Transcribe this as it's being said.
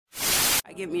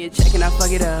I give me a check and I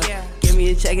fuck it up. Yeah. Give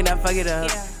me a check and I fuck it up.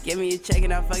 Yeah. Give me a check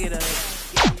and I fuck it up.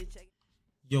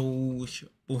 Yo, what's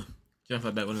your boy?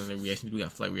 Jennifer back with another reaction. We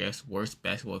got Flightreacts, worst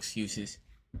basketball excuses.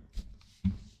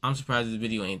 I'm surprised this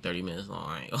video ain't 30 minutes long.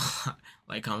 I ain't gonna lie.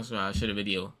 Like, comment, subscribe, share the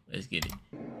video. Let's get it.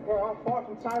 Bro, I'm far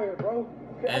from tired, bro.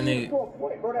 And then,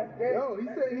 Bro, that's dead. Yo, he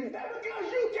said he's never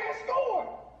because you can't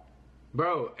score.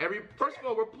 Bro, first of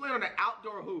all, we're playing on an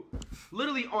outdoor hoop,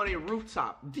 literally on a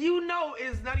rooftop. Do you know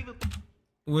it's not even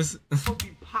what's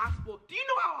possible? Do you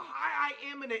know how high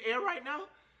I am in the air right now?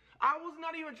 I was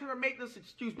not even trying to make this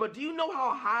excuse, but do you know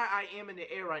how high I am in the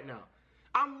air right now?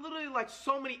 I'm literally like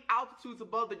so many altitudes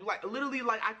above the, like literally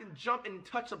like I can jump and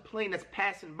touch a plane that's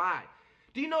passing by.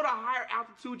 Do you know the higher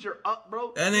altitudes you're up,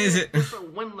 bro? And is it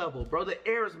different wind level, bro? The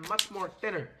air is much more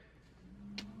thinner.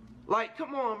 Like,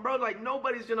 come on, bro. Like,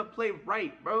 nobody's gonna play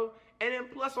right, bro. And then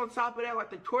plus on top of that, like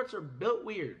the courts are built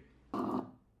weird.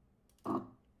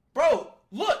 Bro,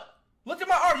 look at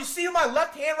my arm. You see my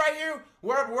left hand right here,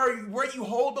 where you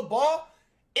hold the ball?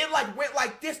 It like went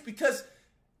like this because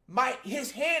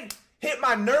his hand hit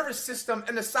my nervous system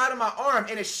and the side of my arm,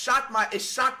 and it shocked my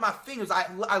fingers.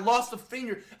 I lost the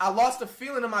finger. I lost the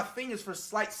feeling in my fingers for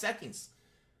slight seconds.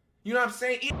 You know what I'm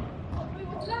saying?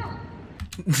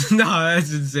 Nah,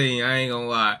 that's insane. I ain't gonna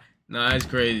lie. Nah, that's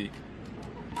crazy.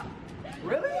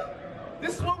 Really?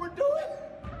 This is what we're doing?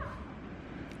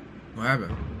 What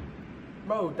happened?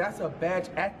 Bro, that's a badge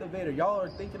activator. Y'all are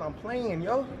thinking I'm playing,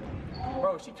 yo.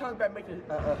 Bro, she comes back making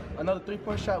another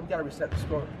 3-point shot. We gotta reset the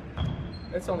score.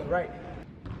 That's only right.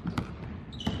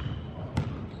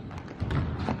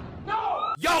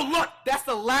 No! Yo, look! That's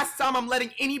the last time I'm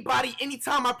letting anybody,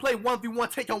 anytime I play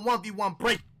 1v1, take a 1v1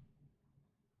 break.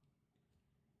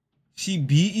 She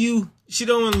beat you? She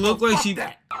don't even look like she...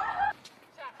 That.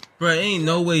 Bro, ain't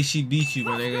no way she beat you,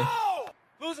 my nigga.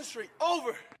 Losing streak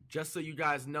over. Just so you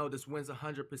guys know, this wins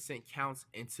 100% counts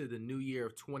into the new year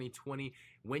of 2020.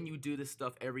 When you do this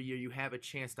stuff every year, you have a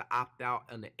chance to opt out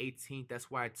on the 18th.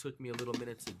 That's why it took me a little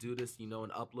minute to do this, you know,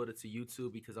 and upload it to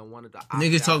YouTube because I wanted to opt out.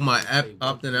 Niggas talking about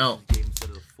opting out. Instead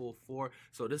of the full 4.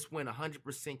 So this win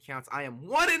 100% counts. I am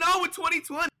 1-0 in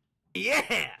 2020.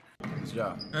 Yeah. Good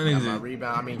job. Got my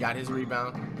rebound. I mean, got his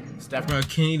rebound. Steph. Bro,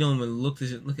 Kenny don't even look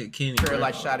at Kenny.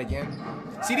 Like shot again.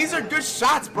 See, these are good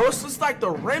shots, bro. It's just like the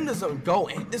rim doesn't go.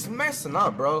 It's messing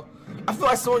up, bro. I feel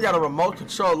like someone got a remote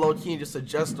control low key and just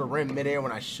adjust the rim midair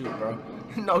when I shoot, bro.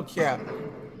 No cap.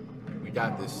 We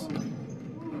got this.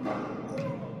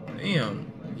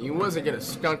 Damn. He wasn't gonna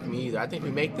skunk me either. I think we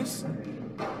make this.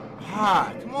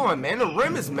 Ah, come on, man. The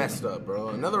rim is messed up, bro.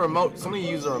 Another remote. Somebody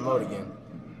use the remote again.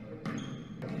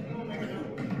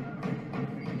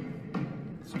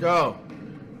 Go.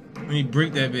 Let me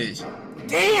break that bitch.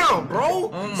 Damn, bro.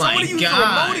 Oh my Somebody use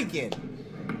God. the remote again.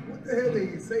 What the hell did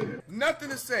he say? Nothing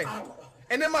to say.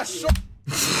 And then my short.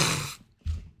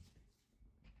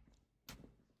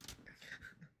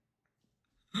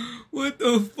 What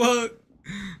the fuck?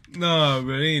 Nah,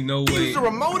 bro. Ain't no way. Use the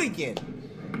remote again.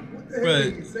 What the hell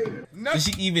did he say? Did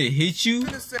she even hit you?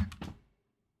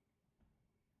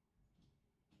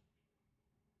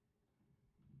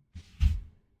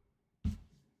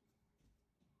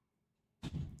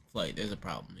 Like, there's a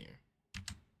problem here.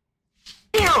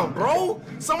 Damn, bro!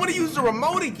 Somebody use the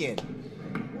remote again.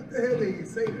 What the hell did he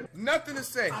say? Nothing to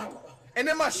say. And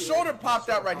then my shoulder popped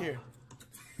out right here.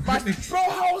 Bro,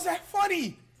 how was that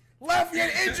funny? Laughing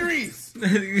at injuries. And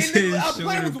then I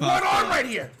played with one arm right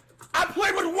here. I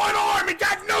played with one arm and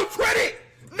got no credit.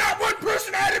 Not one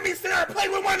person ahead of me said I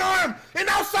played with one arm and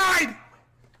outside.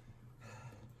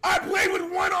 I played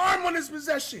with one arm on this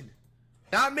possession.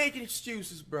 Not making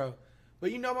excuses, bro.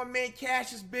 But you know my man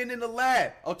Cash has been in the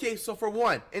lab. Okay, so for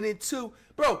one. And then two,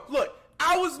 bro, look,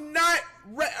 I was not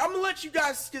ready. I'm going to let you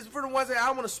guys, because for the ones that I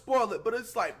don't want to spoil it, but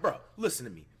it's like, bro, listen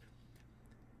to me.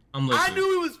 I'm listening. I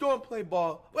knew he was going to play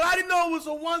ball, but I didn't know it was a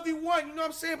 1v1, you know what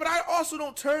I'm saying? But I also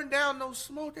don't turn down no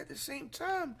smoke at the same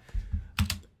time.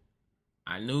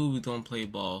 I knew we was going to play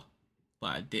ball, but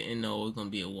I didn't know it was going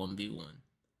to be a 1v1.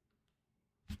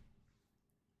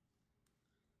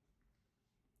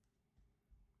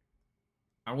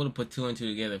 I would have put 2 and 2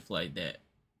 together for like that.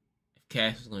 If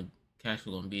Cash was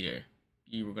gonna be there,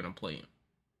 you were gonna play him.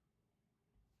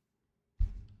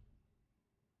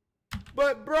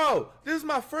 But bro, this is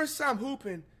my first time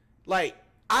hooping, like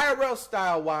IRL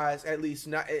style wise, at least,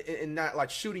 not and not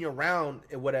like shooting around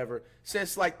and whatever.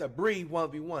 Since like the Bree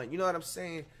 1v1, you know what I'm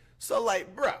saying? So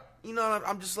like, bro, you know,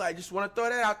 I'm just like, just want to throw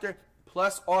that out there.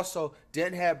 Plus, also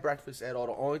didn't have breakfast at all.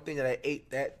 The only thing that I ate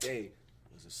that day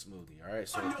was a smoothie. All right,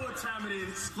 so. I know what time it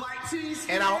is. Flight tees.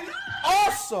 And I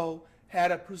also had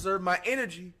to preserve my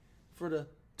energy for the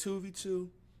 2v2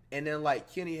 And then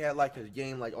like Kenny had like a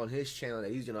game like on his channel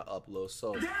that he's gonna upload.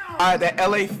 So that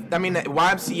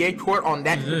YMCA court on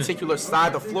that particular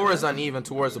side, the floor is uneven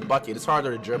towards the bucket. It's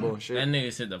harder to dribble and shit. That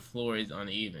nigga said the floor is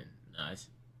uneven. Nice.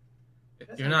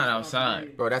 You're not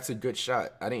outside. Bro, that's a good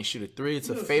shot. I didn't shoot a 3. It's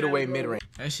a fadeaway mid-range.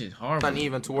 That shit's horrible.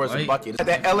 Uneven towards the bucket.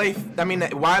 That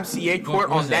YMCA court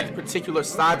on that particular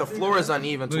side, the floor is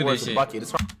uneven towards the bucket.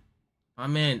 It's hard. My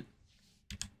man,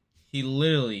 he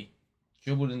literally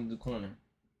dribbled into the corner.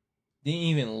 Didn't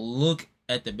even look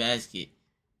at the basket.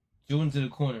 Dribbled into the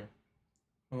corner.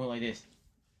 And went like this.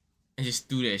 And just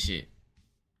threw that shit.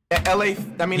 That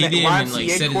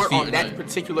YMCA court on that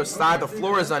particular side, the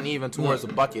floor is uneven towards the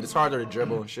bucket. It's harder to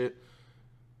dribble and shit.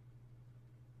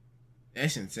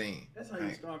 That's insane. That's how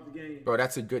you start the game. Bro,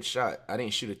 that's a good shot. I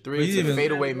didn't shoot a 3. It's a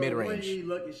fadeaway mid-range.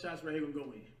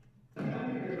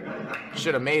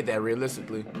 Should have made that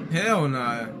realistically. Hell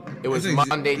nah. It was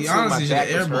Monday too. My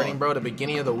back was hurting, bro. The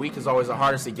beginning of the week is always the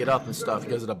hardest to get up and stuff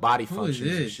because of the body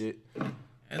functions and shit.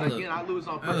 Again, I lose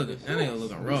on purpose. That nigga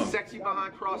looking rough. Sexy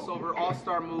behind crossover,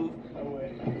 all-star move.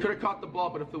 Could have caught the ball,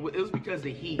 but if it was because of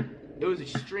the heat. It was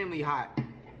extremely hot.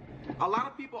 A lot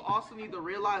of people also need to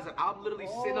realize that I'm literally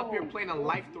sitting up here playing in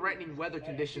life-threatening weather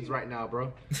conditions right now,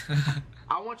 bro.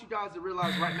 I want you guys to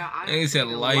realize right now I'm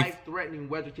in life-threatening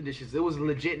weather conditions. It was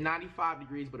legit 95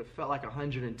 degrees, but it felt like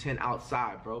 110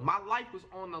 outside, bro. My life was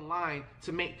on the line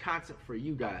to make content for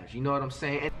you guys. You know what I'm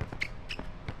saying?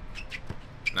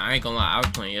 Nah, I ain't gonna lie. I was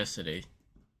playing yesterday.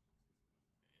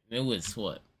 It was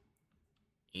what?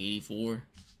 84?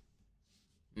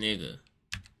 Nigga.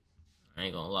 I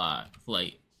ain't gonna lie.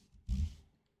 Flight.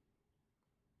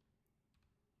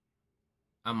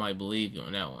 I might believe you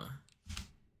on that one.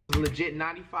 Legit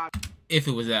 95. If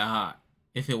it was that hot.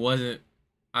 If it wasn't,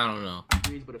 I don't know.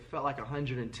 But it felt like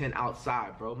 110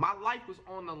 outside, bro. My life was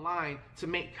on the line to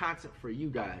make content for you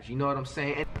guys. You know what I'm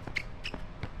saying?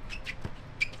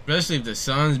 Especially if the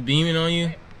sun's beaming on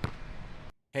you.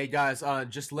 Hey guys,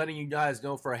 just letting you guys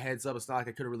know for a heads up, it's not like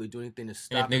I couldn't really do anything to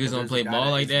stop. If niggas don't play ball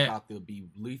like that, there'll be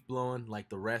leaf blowing like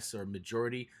the rest or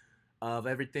majority of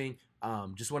everything.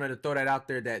 Just wanted to throw that out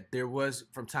there that there was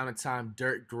from time to time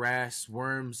dirt, grass,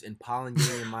 worms, and pollen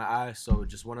getting in my eyes. So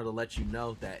just wanted to let you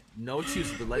know that no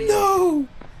excuses for letting you know.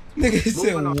 Nigga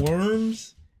said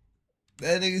worms.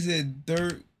 That nigga said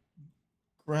dirt,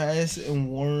 grass, and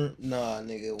worm. Nah,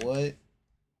 nigga, what?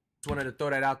 Just wanted to throw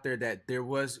that out there that there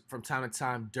was from time to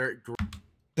time dirt,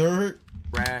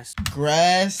 grass,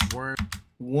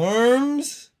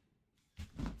 worms.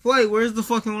 Wait, where's the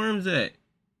fucking worms at?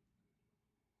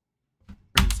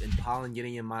 And pollen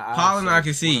getting in my eyes. Pollen, so I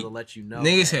can see. To let you know.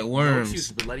 Niggas said worms. No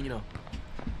excuses, but letting you know.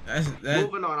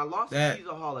 Moving on, I lost a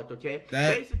Caesarholic, okay?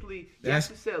 Basically,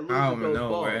 yes, said losing those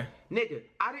balls. Bro. Nigga,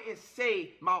 I didn't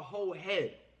say my whole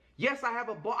head. Yes, I have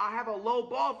a low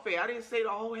ball fade. I didn't say the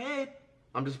whole head.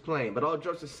 I'm just playing. But all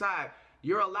jokes aside,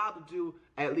 you're allowed to do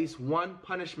at least one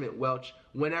punishment, Welch,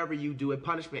 whenever you do a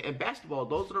punishment. In basketball,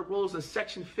 those are the rules in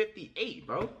Section 58,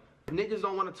 bro. Niggas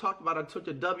don't want to talk about I took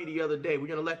a W the other day. We're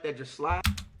going to let that just slide.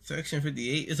 Section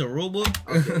 58 is a rule book?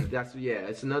 Okay,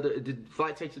 it's another. The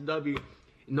flight takes a W.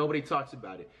 Nobody talks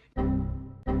about it.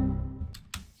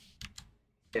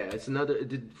 Yeah, it's another.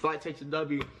 The flight takes a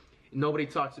W. Nobody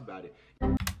talks about it.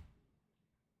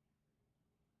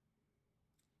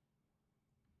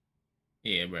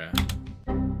 Yeah, bro.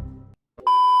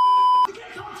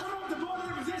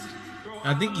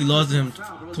 I think you lost him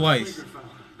twice.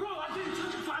 Bro, I didn't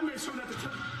touch it 5 minutes from that to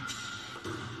touch.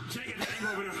 Check it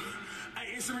out over there. I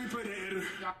instantly put it in.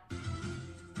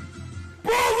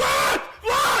 Bro,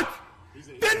 look!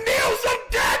 The nails of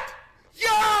death!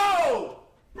 Yo!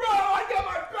 Bro, I got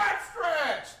my back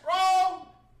scratched, bro!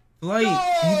 Like,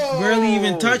 he's barely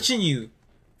even touching you.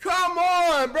 Come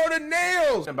on, bro, the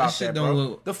nails! That shit don't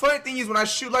look... The funny thing is, when I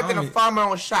shoot like that and find my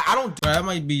own shot, I don't... Bro, that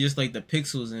might be just like the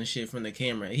pixels and shit from the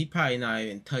camera. He probably not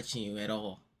even touching you at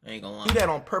all. I ain't gonna lie. Do that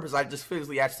on purpose. I just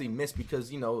physically actually miss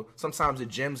because, you know, sometimes the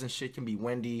gyms and shit can be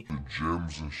windy.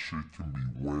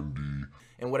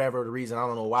 And whatever the reason, I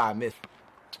don't know why I missed.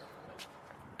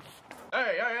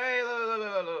 Hey,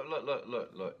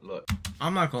 look.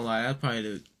 I'm not gonna lie, that's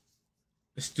probably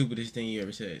the stupidest thing you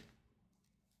ever said.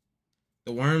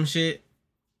 The worm shit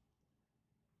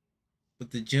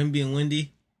with the gym being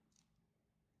windy.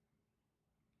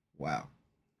 Wow.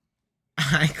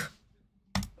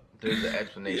 There's the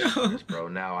explanation for this, bro.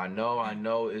 Now, I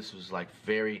know this was like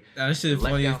very... That shit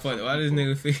funny as fuck. Why this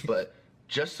nigga feel? But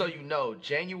just so you know,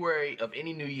 January of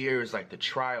any new year is like the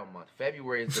trial month.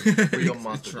 February is the real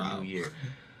month of the new year.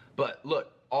 But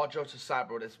look, all jokes aside,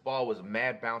 bro, this ball was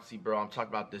mad bouncy, bro. I'm talking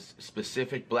about this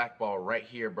specific black ball right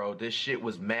here, bro. This shit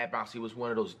was mad bouncy. It was one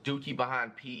of those dookie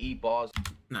behind PE balls.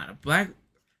 Nah, the black,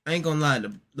 I ain't gonna lie,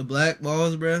 the black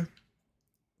balls, bro,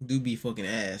 do be fucking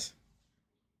ass.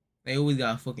 They always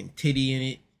got a fucking titty in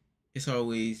it. It's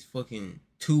always fucking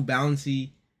too bouncy.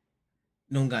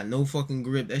 Don't got no fucking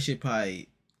grip. That shit probably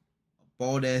a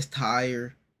bald ass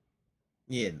tire.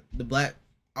 Yeah, the black,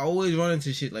 I always run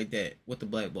into shit like that with the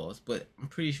black balls, but I'm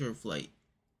pretty sure Flight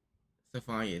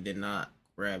Stefania did not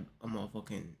grab a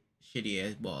motherfucking shitty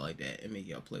ass ball like that and make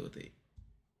y'all play with it.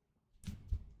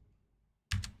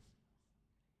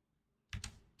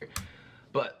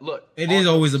 But look, it is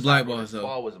always a black ball, this though.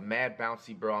 Ball was mad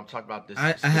bouncy, bro. I'm talking about this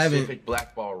I specific haven't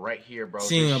black ball right here, bro.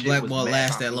 Seeing this a black was ball mad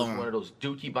last bouncy. that It was long. one of those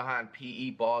dookie behind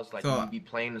PE balls, like So, you'd be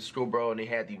playing in school, bro, and they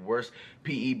had the worst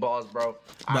PE balls, bro.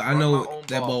 But I brought know my own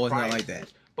that ball was not prior like to that.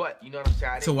 this, but you know what I'm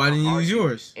saying? I So didn't why didn't you use argue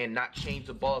yours? and not change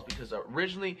the balls? Because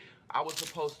originally I was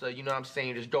supposed to, you know what I'm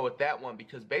saying, just go with that one,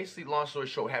 because basically, long story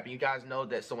short, what happened, you guys know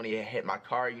that somebody had hit my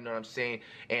car, you know what I'm saying,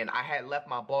 and I had left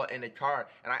my ball in the car,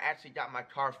 and I actually got my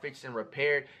car fixed and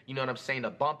repaired, you know what I'm saying, the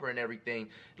bumper and everything,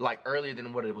 like earlier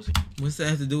than what it was What's that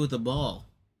have to do with the ball?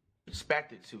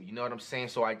 expected to, you know what I'm saying?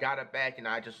 So I got it back, and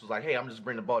I just was like, hey, I'm just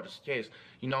bringing the ball just in case,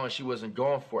 you know, and she wasn't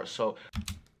going for it. So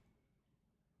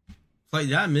Like,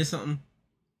 did I miss something?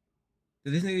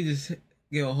 Did this nigga just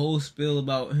get a whole spill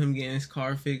about him getting his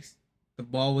car fixed? The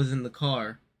ball was in the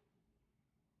car.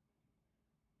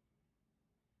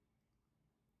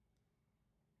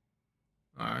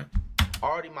 Alright.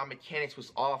 already my mechanics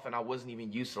was off, and I wasn't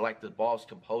even used to like the ball's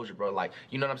composure, bro. Like,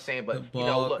 you know what I'm saying? But you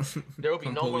know, look, there will be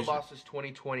no more losses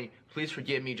 2020. Please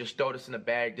forgive me. Just throw this in the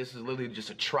bag. This is literally just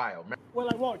a trial. Well,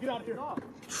 like, Walt, get out of here.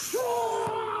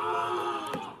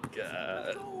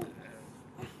 God.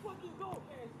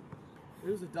 It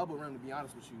was a double rim, to be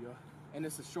honest with you, yo. And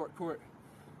it's a short court.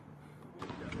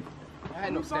 I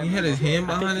had no He had his hand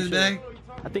behind his back.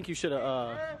 I think you should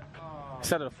have,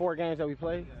 instead of the 4 games that we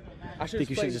played, I think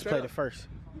you should have just played it first.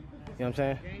 You know what I'm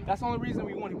saying? That's the only reason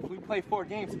we won. We played 4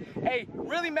 games. Hey,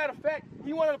 really, matter of fact,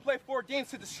 he wanted to play 4 games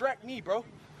to distract me, bro.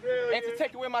 And to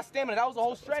take away my stamina. That was the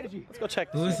whole strategy. Let's go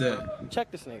check this. Who is that?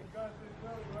 Check this nigga.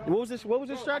 What was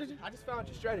this strategy? I just found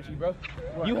your strategy, bro.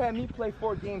 You had me play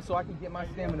 4 games so I could get my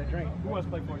stamina drink. Who else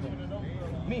played 4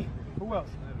 games? Me. Who else?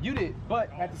 You did,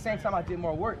 but at the same time, I did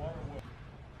more work.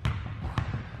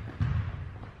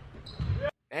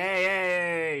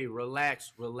 Hey,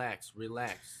 relax,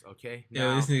 okay? Yeah,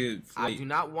 Now, this nigga. I do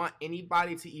not want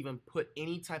anybody to even put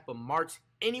any type of marks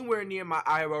anywhere near my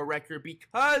IRL record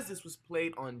because this was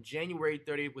played on January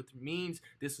 30th, which means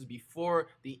this was before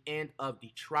the end of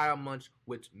the trial month,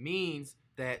 which means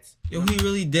that... Yo, he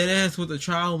really dead ass with the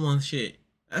trial month shit.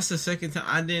 That's the second time.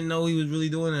 I didn't know he was really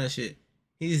doing that shit.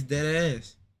 He's dead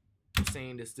ass. I'm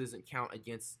saying this doesn't count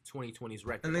against 2020's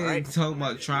record, And they right? talking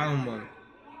about trial month.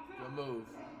 Good move.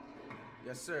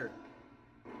 Yes, sir.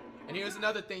 And here's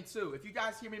another thing, too. If you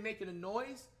guys hear me making a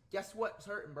noise, guess what's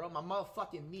hurting, bro? My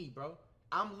motherfucking knee, bro.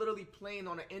 I'm literally playing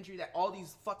on an injury that all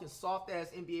these fucking soft-ass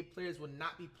NBA players would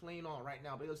not be playing on right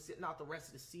now. But they're sitting out the rest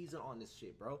of the season on this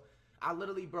shit, bro. I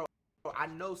literally, bro, I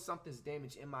know something's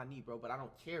damaged in my knee, bro, but I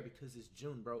don't care because it's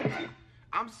June, bro.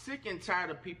 I'm sick and tired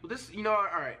of people. This, you know, all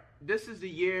right, this is the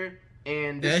year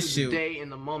and this is the day and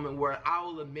the moment where I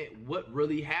will admit what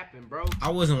really happened, bro. I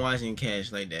wasn't watching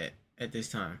Cash like that at this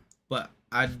time, but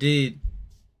I did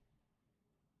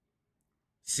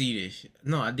see this.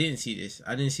 No, I didn't see this.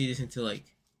 I didn't see this until like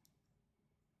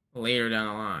later down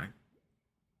the line.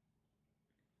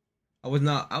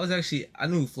 I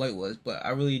knew who Flight was, but I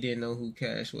really didn't know who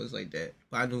Cash was like that.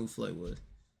 But I knew who Flight was.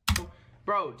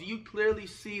 Bro, do you clearly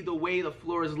see the way the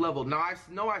floor is leveled? Now, I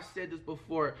know I said this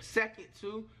before. Second,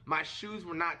 too, my shoes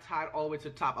were not tied all the way to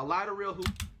the top. A lot of real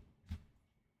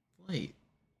Wait.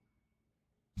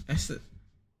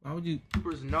 Why would you...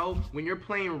 hoopers know when you're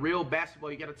playing real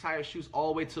basketball, you got to tie your shoes all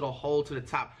the way to the hole to the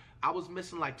top. I was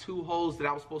missing like 2 holes that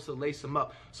I was supposed to lace them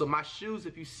up. So my shoes,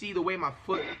 if you see the way my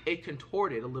foot, it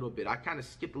contorted a little bit. I kind of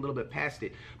skipped a little bit past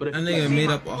it. But if That you nigga see made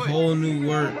my up a foot, whole new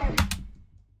word.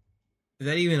 Is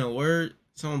that even a word?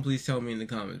 Someone please tell me in the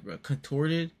comments, bro.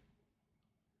 Contorted?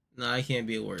 Nah, it can't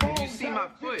be a word. if you see my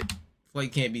foot,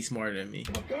 Flight can't be smarter than me.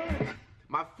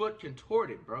 my foot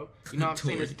contorted, bro. You know what I'm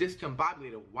saying? It's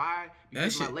discombobulated. Why?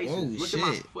 Because That my shit- laces. whoa, Look at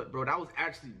my shit. foot, bro. That was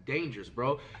actually dangerous,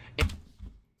 bro.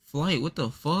 Flight, what the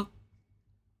fuck?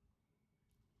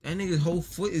 That nigga's whole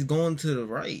foot is going to the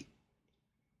right.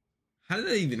 How did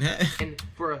that even happen? And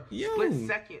for a split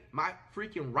second, my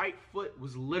freaking right foot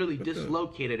was literally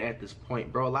dislocated at this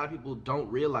point, bro. A lot of people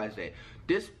don't realize that.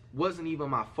 This wasn't even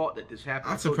my fault that this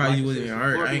happened. I'm surprised you wasn't even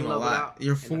hurt. I ain't gonna lie.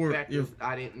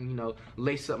 I didn't, you know,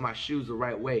 lace up my shoes the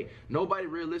right way. Nobody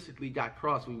realistically got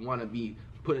crossed. We want to be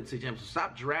put into gym. So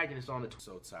stop dragging this on the.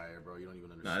 So tired, bro. You don't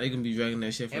even understand. Nah, they gonna be dragging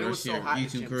that shit for the rest of your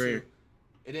YouTube career.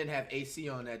 It didn't have AC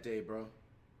on that day, bro.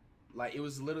 Like, it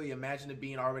was literally, imagine it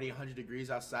being already 100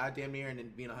 degrees outside damn near and then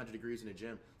being 100 degrees in the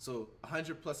gym. So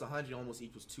 100 plus 100 almost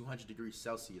equals 200 degrees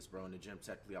Celsius, bro, in the gym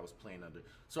technically I was playing under.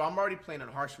 So I'm already playing in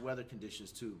harsh weather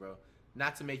conditions too, bro.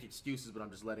 Not to make excuses, but I'm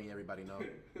just letting everybody know.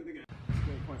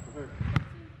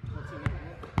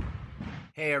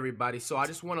 Hey everybody, so I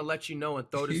just want to let you know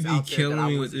and throw this out there that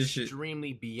I was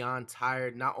extremely beyond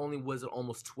tired. Not only was it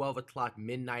almost 12 o'clock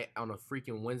midnight on a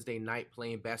freaking Wednesday night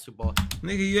playing basketball.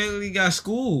 Nigga, you actually got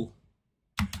school.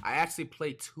 I actually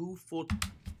played 2 full...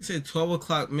 You said 12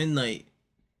 o'clock midnight.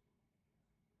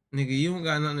 Nigga, you don't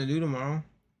got nothing to do tomorrow.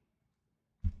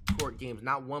 Court games,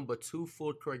 not 1 but 2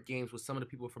 full court games with some of the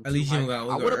people from. At least you don't got.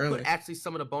 I would have put actually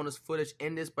some of the bonus footage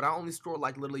in this, but I only scored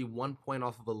like literally 1 point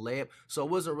off of a layup, so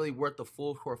it wasn't really worth the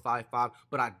full court 5-5.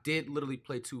 But I did literally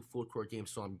play 2 full court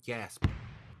games, so I'm gasping.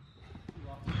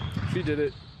 She did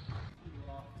it.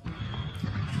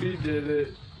 She did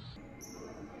it.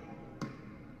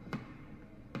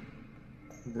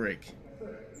 Brick.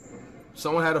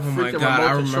 Someone had a freaking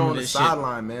remote control on the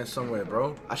sideline, man, somewhere,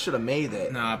 bro. I should have made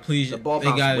that. Nah, please. The ball they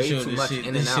gotta show too this much shit.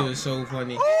 In This and shit out. was so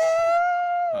funny.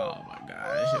 Oh my god.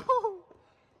 That shit.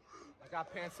 I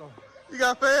got pants on. You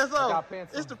got pants on? I got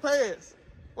pants on. It's the pants.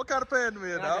 What kind of pants,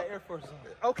 man, dog? I got Air Force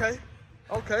on. Okay.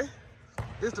 Okay.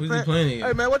 It's the Who's pants. he playing against?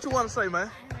 Hey, man, what you want to say, man?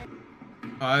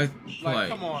 Like,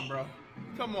 come on, bro.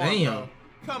 Come on, damn. bro.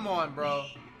 Come on, bro.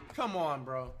 Come on,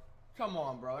 bro. Come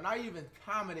on, bro. And I even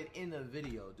commented in the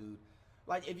video, dude.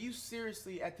 Like, if you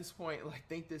seriously, at this point, like,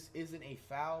 think this isn't a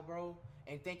foul, bro,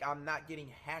 and think I'm not getting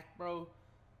hacked, bro,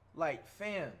 like,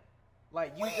 fam,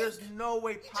 like, there's no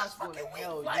way possible in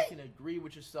hell you can agree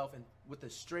with yourself and with a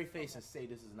straight face and say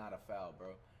this is not a foul, bro.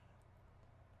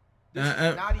 This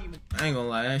is not even. I ain't gonna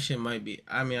lie, that shit might be.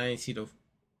 I mean, I ain't see the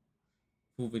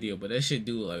full video, but that shit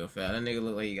do look like a foul. That nigga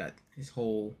look like he got his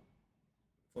whole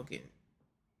fucking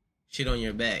shit on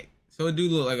your back. So it do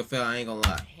look like a foul, I ain't gonna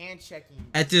lie. Hand checking.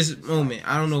 At this moment,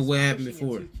 I don't know what happened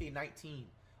before. 2K19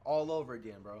 all over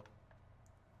again, bro.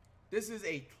 This is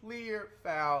a clear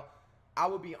foul. I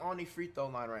would be on the free throw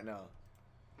line right now.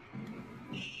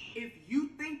 If you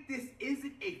think this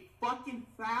isn't a fucking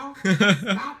foul,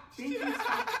 stop thinking,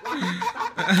 stop watching,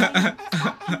 stop playing,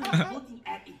 stop even looking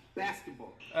at a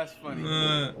basketball. That's funny.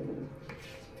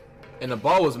 And the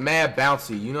ball was mad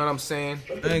bouncy, you know what I'm saying?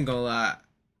 I ain't gonna lie.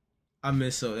 I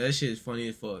miss so that shit is funny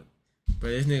as fuck. But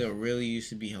this nigga really used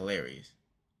to be hilarious.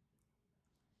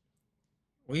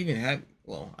 What even happened?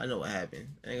 Well, I know what happened.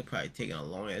 That nigga probably taking a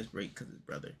long ass break because his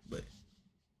brother. But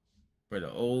for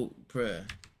the old bruh,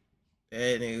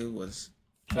 that nigga was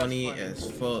funny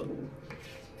as fuck.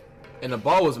 And the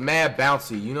ball was mad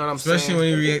bouncy, you know what I'm saying? Especially when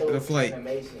he reacted to the flight.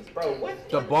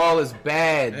 The ball is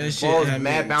bad. The ball is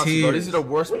mad bouncy, bro. This is the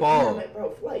worst ball.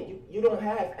 Bro, Flight, you don't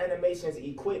have animations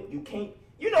equipped. You can't.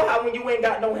 You know how when you ain't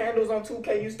got no handles on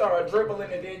 2K, you start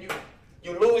dribbling and then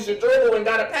you lose your dribble and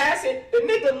gotta pass it? The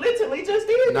nigga literally just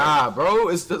did. Nah, bro,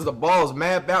 it's just the ball's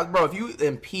mad bouncy, bro. If you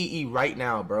in PE right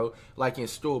now, bro, like in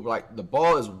school, like the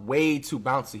ball is way too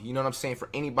bouncy. You know what I'm saying? For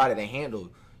anybody to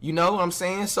handle, you know what I'm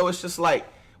saying? So it's just like,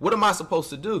 what am I supposed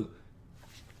to do?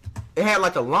 It had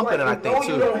like a lump in it, I think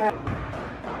too.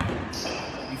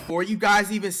 Before you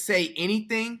guys even say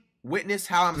anything, witness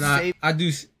how I'm saving. I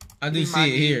do see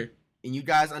it here. And you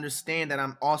guys understand that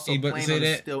I'm also playing on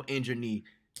a still injured knee.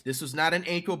 This was not an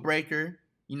ankle breaker.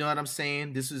 You know what I'm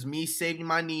saying? This was me saving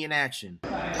my knee in action. Hey,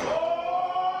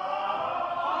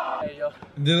 yo.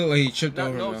 It did look like he tripped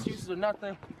over. No excuses or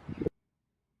nothing.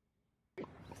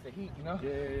 It's the heat, you know? Yeah,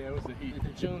 it was the heat. The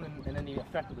June and then the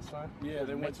effect of the sun. Yeah,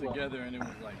 they went together and it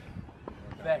was like...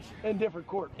 Fashion. In different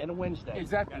court. And a Wednesday.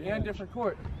 Exactly. In different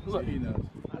court. Look, he knows.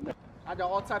 I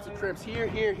got all types of cramps here,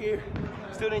 here, here.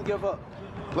 Still didn't give up.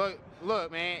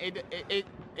 Look, man,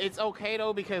 it's okay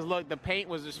though because look, the paint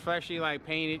was just freshly like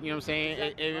painted. You know what I'm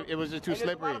saying? It was just too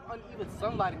slippery. There's a lot of uneven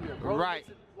sunlight in here, bro. Right.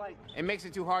 It makes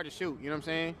it too hard to shoot. You know what I'm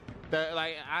saying?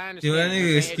 I understand. Yo, that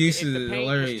nigga excuses if the is paint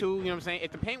hilarious. was too, you know what I'm saying?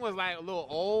 If the paint was like a little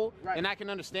old, then I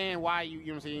can understand why you know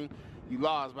what I'm saying, you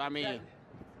lost. But I mean,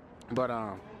 but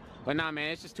nah,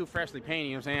 man, it's just too freshly painted.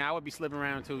 You know what I'm saying? I would be slipping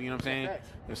around too. You know what I'm saying?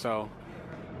 And so.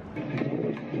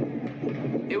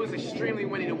 It was extremely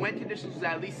windy. The wind conditions was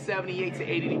at least 78 to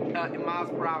 80 miles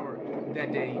per hour.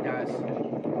 that day, you guys.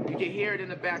 You can hear it in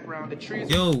the background. The trees.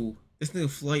 Yo, this nigga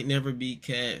Flight never beat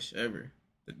Cash ever.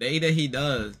 The day that he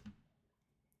does,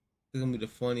 it's gonna be the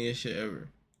funniest shit ever.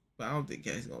 But I don't think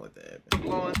Cash is gonna let that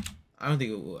happen. I don't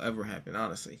think it will ever happen,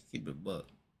 honestly. Keep it a buck.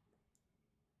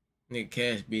 Nigga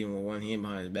Cash beat him with one hand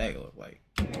behind his back, it look like.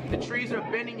 The trees are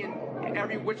bending in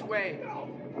every which way.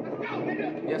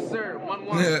 Yes, sir.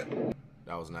 1-1.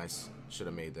 That was nice. Should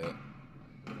have made that.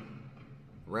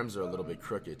 Rims are a little bit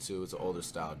crooked too. It's an older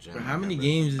style gym. Bro, how many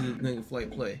games did this nigga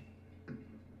Flight play?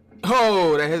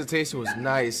 Oh, that hesitation was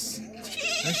nice.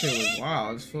 That shit was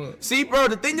wild as fuck. See, bro,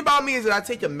 the thing about me is that I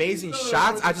take amazing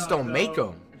shots. I just don't make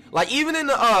them. Like, even in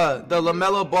the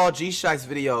LaMelo Ball G-Shots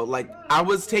video, like, I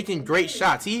was taking great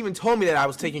shots. He even told me that I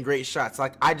was taking great shots.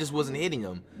 Like, I just wasn't hitting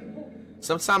them.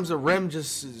 Sometimes the rim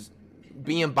just is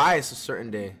being biased a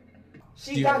certain day.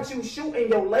 She got you shooting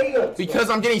your layups. Because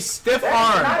I'm getting stiff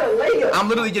arm. Not a layup. I'm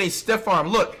literally getting stiff arm.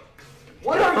 Look.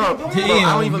 What are you doing? Bro,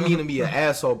 I don't even mean to be an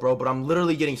asshole, bro, but I'm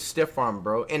literally getting stiff arm,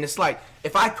 bro. And it's like,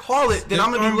 if I call it, then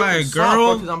I'm gonna be looking soft,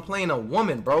 bro, because I'm playing a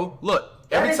woman, bro. Look,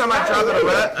 every time I drive to the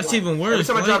rep, that's even worse. Every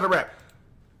time I drive to the rep,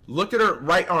 look at her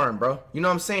right arm, bro. You know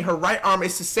what I'm saying? Her right arm,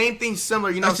 it's the same thing, similar.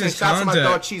 You know what I'm saying? Shout out to my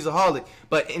dog Cheeseaholic.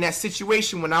 But in that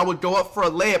situation, when I would go up for a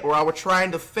layup or I would try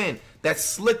and defend, that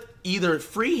slick either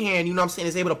freehand, you know what I'm saying,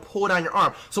 is able to pull down your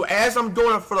arm. So as I'm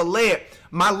going up for the layup,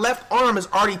 my left arm is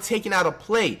already taken out of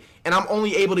play. And I'm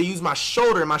only able to use my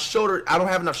shoulder. My shoulder, I don't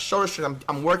have enough shoulder strength.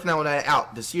 I'm working on that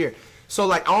out this year. So,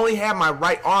 like, I only have my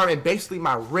right arm and basically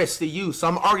my wrist to use. So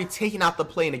I'm already taking out the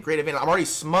play in a great advantage. I'm already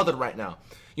smothered right now.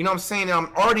 You know what I'm saying? And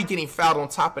I'm already getting fouled on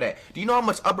top of that. Do you know how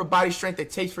much upper body strength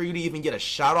it takes for you to even get a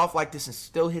shot off like this and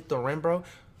still hit the rim, bro?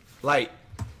 Like,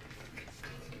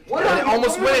 I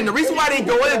almost went in. The reason why I didn't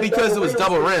go in is because it was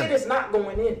double rim. It's not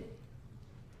going in.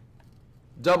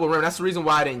 Double rim. That's the reason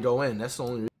why I didn't go in. That's the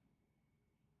only reason.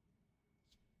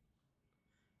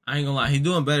 I ain't gonna lie, he's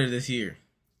doing better this year.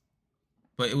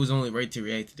 But it was only right to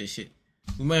react to this shit.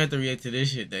 We might have to react to this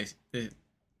shit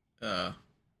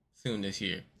soon this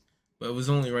year. But it was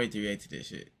only right to react to this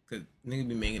shit. Cause nigga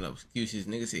be making up excuses.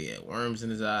 Nigga say he had worms in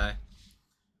his eye.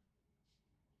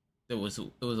 It was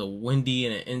a windy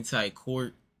and an inside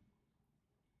court.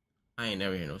 I ain't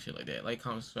never hear no shit like that. Like,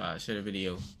 comment, subscribe, share the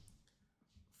video.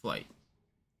 Flight.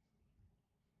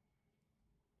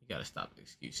 You gotta stop the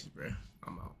excuses, bro.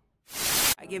 I'm out.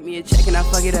 I give me a check and I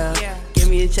fuck it up. Yeah. Give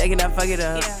me a check and I fuck it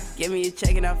up. Yeah. Give me a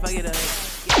check and I fuck it up.